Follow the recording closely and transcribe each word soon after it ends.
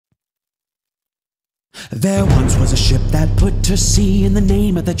There once was a ship that put to sea, and the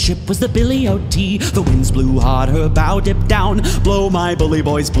name of that ship was the Billy O.T. The winds blew hard, her bow dipped down. Blow, my bully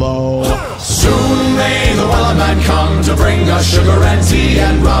boys, blow. Soon may the wellerman come to bring us sugar and tea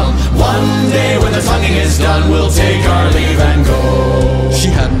and rum. One day when the tonguing is done, we'll take our leave and go. She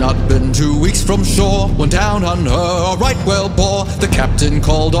had not been 2 weeks from shore when down on her a right whale bore. The captain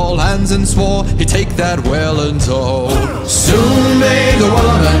called all hands and swore he'd take that whale in tow. Soon may the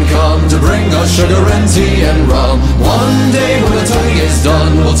wellerman come to bring us sugar and tea and rum. One day when the tonguing is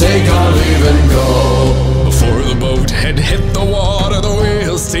done, we'll take our leave and go. Before the boat had hit the water, the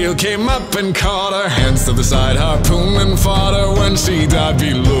whale sail came up and caught her. Hands to the side, harpoon and fought her when she died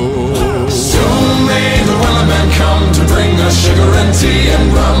below. Soon may the wellerman come to bring us sugar and tea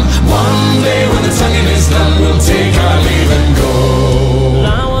and rum. One day when the tonguing is done, we'll take our leave and go.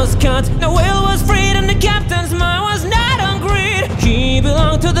 Line was cut, the whale was freed, and the captain's mind was not on greed. He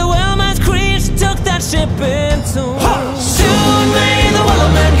belonged to the whaleman's creed, she took that ship in two. Soon may the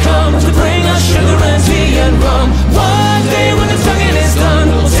wellerman come to bring us sugar and tea and rum. One day when the tonguing is done,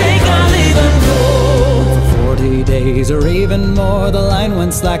 we'll take our leave and go. For 40 days or even more, the line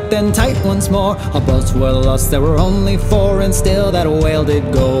went slack, then tight once more. Our boats were lost, there were only 4, and still that whale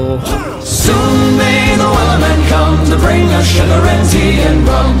did go. Soon may the wellerman come to bring us sugar and tea and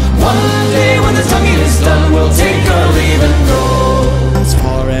rum. One day when the tonguing is done, we'll take our leave and go. As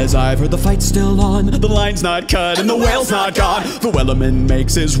far as I've heard, the fight's still on. The line's not cut and the whale's not gone. The wellerman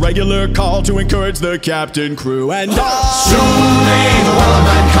makes his regular call to encourage the captain, crew, and all. Soon may the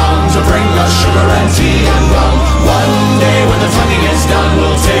wellerman come to bring us sugar and tea and rum. One day when the tonguing is done,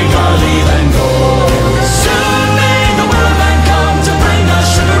 we'll take our leave and go. Soon may the wellerman come to bring us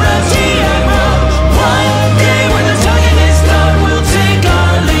sugar and tea and rum. One day when the tonguing is done, we'll take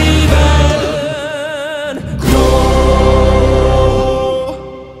our leave and go.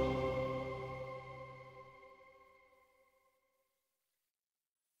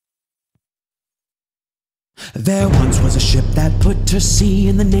 There once was a ship that put to sea,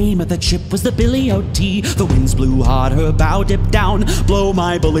 and the name of that ship was the Billy O.T. The winds blew hard, her bow dipped down. Blow,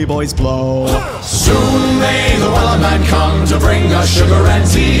 my bully boys, blow. Soon may the wellerman come to bring us sugar and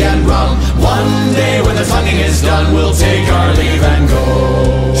tea and rum. One day when the tonguing is done, we'll take our leave and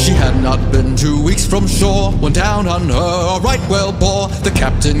go. She had not been 2 weeks from shore when down on her a right whale bore. The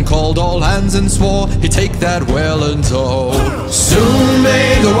captain called all hands and swore he'd take that whale in tow. Soon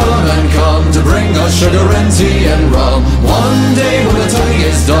may the wellerman come to bring us sugar and tea and rum. One day when the tonguing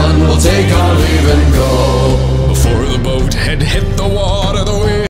is done, we'll take our leave and go.